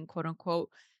consulting, quote unquote,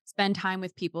 spend time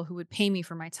with people who would pay me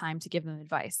for my time to give them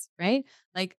advice, right?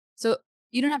 Like, so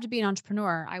you don't have to be an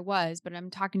entrepreneur. I was, but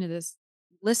I'm talking to this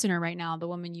listener right now, the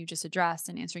woman you just addressed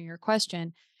and answering your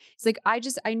question. It's like,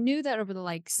 I knew that over the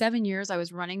like 7 years I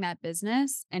was running that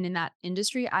business and in that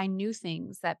industry, I knew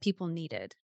things that people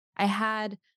needed. I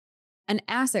had an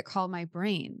asset called my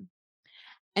brain.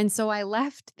 And so I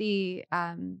left the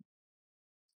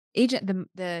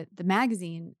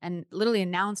magazine and literally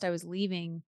announced I was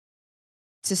leaving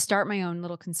to start my own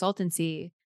little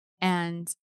consultancy.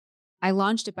 And I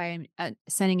launched it by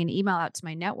sending an email out to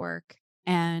my network,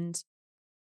 and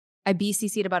I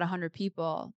BCC'd about 100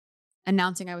 people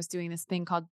announcing I was doing this thing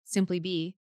called Simply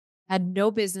Be. Had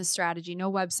no business strategy,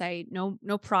 no website, no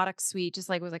product suite, just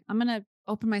like was like, I'm gonna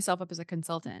open myself up as a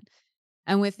consultant.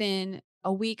 And within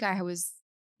a week, I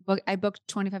booked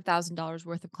 $25,000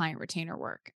 worth of client retainer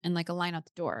work and like a line out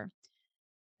the door.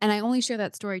 And I only share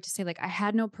that story to say, like, I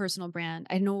had no personal brand.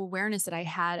 I had no awareness that I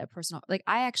had a personal, like,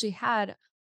 I actually had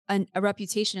a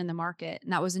reputation in the market,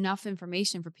 and that was enough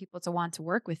information for people to want to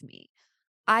work with me.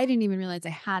 I didn't even realize I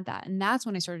had that. And that's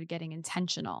when I started getting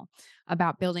intentional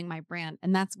about building my brand.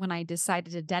 And that's when I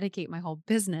decided to dedicate my whole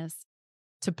business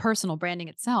to personal branding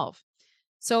itself.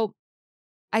 So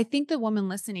I think the woman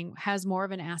listening has more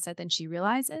of an asset than she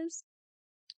realizes.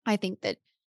 I think that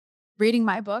reading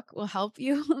my book will help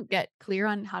you get clear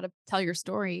on how to tell your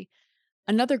story.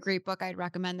 Another great book I'd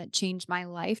recommend that changed my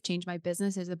life, changed my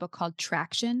business, is a book called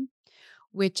Traction,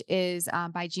 which is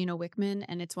by Gino Wickman.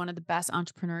 And it's one of the best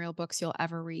entrepreneurial books you'll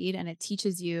ever read. And it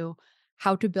teaches you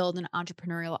how to build an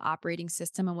entrepreneurial operating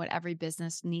system and what every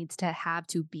business needs to have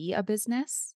to be a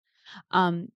business.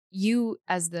 you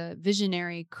as the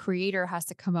visionary creator has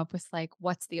to come up with like,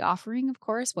 what's the offering, of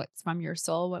course, what's from your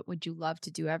soul, what would you love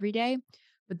to do every day?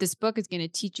 But this book is going to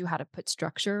teach you how to put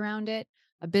structure around it.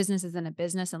 A business isn't a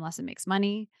business unless it makes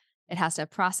money. It has to have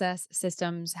process,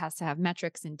 systems, has to have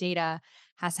metrics and data,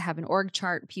 has to have an org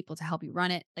chart, people to help you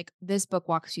run it. Like this book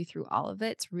walks you through all of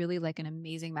it. It's really like an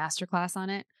amazing masterclass on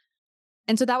it.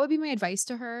 And so that would be my advice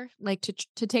to her, like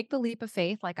to take the leap of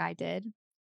faith like I did,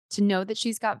 to know that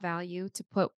she's got value, to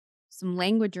put some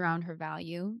language around her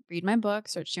value, read my book,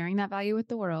 start sharing that value with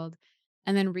the world,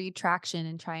 and then read Traction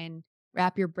and try and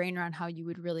wrap your brain around how you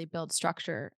would really build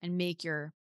structure and make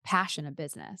your passion a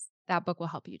business. That book will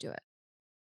help you do it.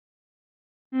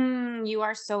 You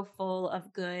are so full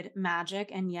of good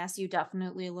magic. And yes, you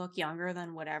definitely look younger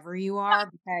than whatever you are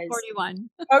because 41.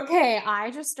 okay, I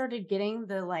just started getting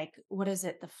the like, what is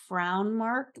it? The frown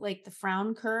mark, like the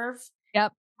frown curve.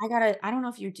 Yep. I don't know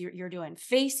if you're doing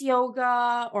face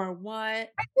yoga or what.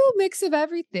 I do a mix of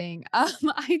everything.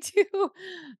 I do.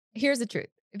 Here's the truth.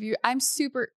 I'm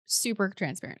super, super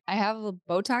transparent. I have a little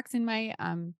Botox in my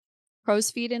crow's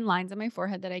feet and lines on my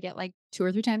forehead that I get like 2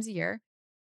 or 3 times a year.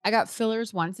 I got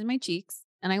fillers once in my cheeks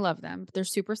and I love them, but they're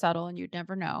super subtle and you'd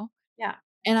never know. Yeah.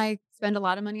 And I spend a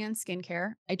lot of money on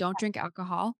skincare. I don't drink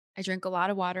alcohol. I drink a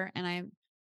lot of water and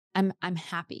I'm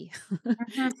happy. Mhm,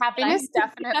 I happiness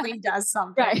definitely does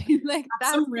something. right. Like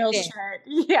That's some real it. shit.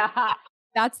 Yeah.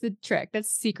 That's the trick. That's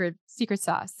secret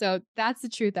sauce. So that's the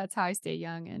truth. That's how I stay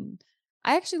young. And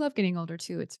I actually love getting older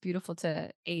too. It's beautiful to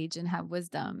age and have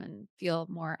wisdom and feel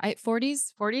more.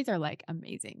 40s are like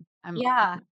amazing.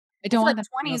 Yeah. I I don't feel want like them to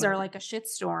be 20s are over. like a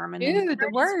shitstorm, and then Dude, the 30s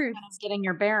are word. kind of getting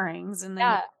your bearings, and then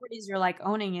your Yeah. 40s you're like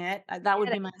owning it. That would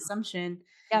Get be it. my assumption.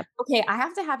 Yep. Okay, I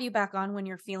have to have you back on when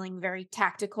you're feeling very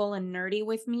tactical and nerdy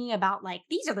with me about like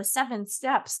these are the 7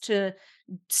 steps to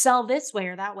sell this way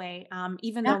or that way.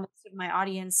 Even Yeah. though most of my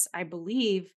audience, I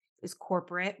believe, is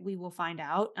corporate, we will find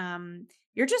out.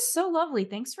 You're just so lovely.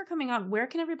 Thanks for coming on. Where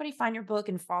can everybody find your book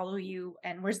and follow you?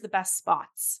 And where's the best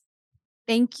spots?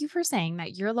 Thank you for saying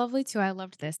that. You're lovely too. I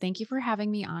loved this. Thank you for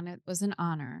having me on. It was an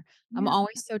honor. I'm Yeah.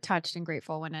 always so touched and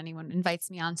grateful when anyone invites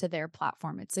me onto their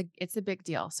platform. It's a big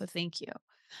deal. So thank you.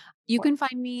 You can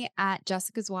find me at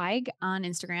Jessica Zweig on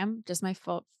Instagram, just my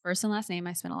full first and last name.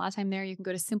 I spend a lot of time there. You can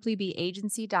go to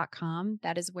simplybeagency.com.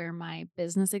 That is where my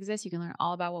business exists. You can learn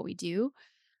all about what we do.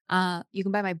 You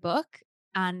can buy my book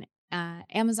on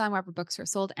Amazon wherever books are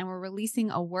sold. And we're releasing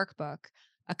a workbook,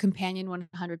 a companion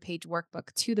 100-page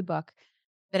workbook to the book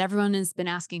that everyone has been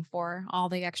asking for. All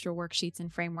the extra worksheets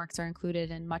and frameworks are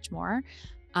included and much more.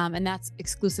 And that's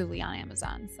exclusively on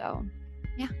Amazon. So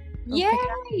yeah, go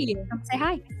pick it up. Yay! Come say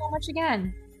hi. Thank you so much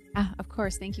again. Of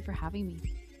course. Thank you for having me.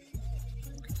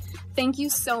 Thank you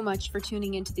so much for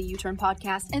tuning into the U-Turn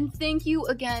podcast. And thank you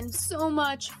again so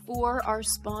much for our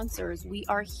sponsors. We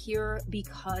are here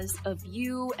because of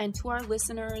you. And to our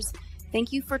listeners,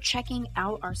 thank you for checking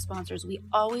out our sponsors. We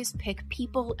always pick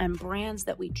people and brands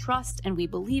that we trust and we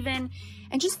believe in.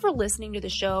 And just for listening to the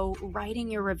show,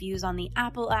 writing your reviews on the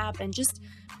Apple app, and just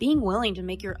being willing to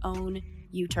make your own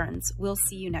U-turns. We'll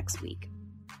see you next week.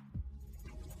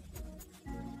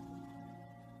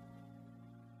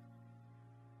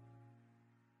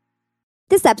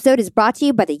 This episode is brought to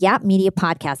you by the Yap Media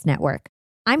Podcast Network.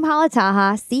 I'm Hala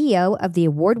Taha, CEO of the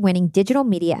award-winning digital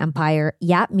media empire,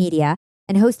 Yap Media,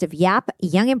 and host of Yap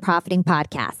Young and Profiting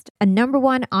Podcast, a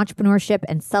 #1 entrepreneurship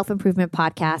and self-improvement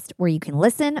podcast where you can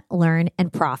listen, learn,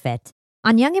 and profit.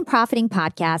 On Young and Profiting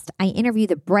Podcast, I interview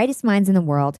the brightest minds in the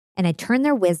world, and I turn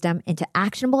their wisdom into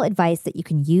actionable advice that you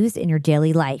can use in your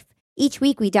daily life. Each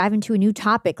week, we dive into a new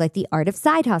topic like the art of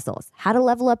side hustles, how to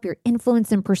level up your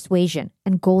influence and persuasion,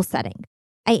 and goal setting.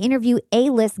 I interview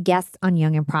A-list guests on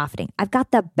Young and Profiting. I've got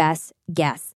the best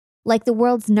guests, like the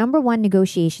world's #1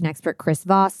 negotiation expert, Chris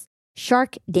Voss,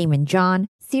 Shark Damon John,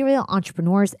 serial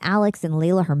entrepreneurs Alex and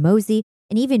Layla Hermosi,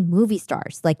 and even movie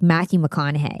stars like Matthew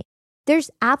McConaughey. There's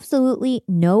absolutely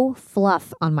no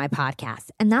fluff on my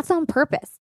podcast, and that's on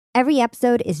purpose. Every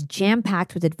episode is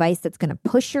jam-packed with advice that's going to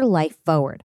push your life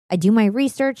forward. I do my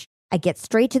research, I get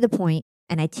straight to the point,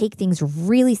 and I take things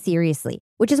really seriously,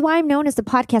 which is why I'm known as the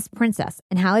podcast princess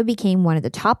and how I became one of the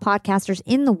top podcasters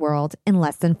in the world in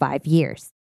less than 5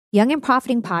 years. Young and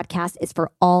Profiting Podcast is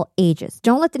for all ages.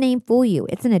 Don't let the name fool you.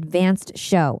 It's an advanced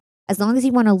show. As long as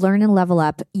you want to learn and level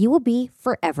up, you will be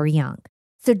forever young.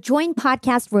 So join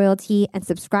podcast royalty and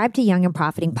subscribe to Young and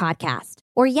Profiting Podcast,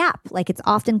 or YAP, like it's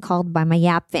often called by my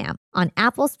YAP fam, on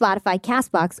Apple, Spotify,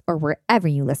 CastBox, or wherever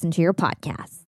you listen to your podcasts.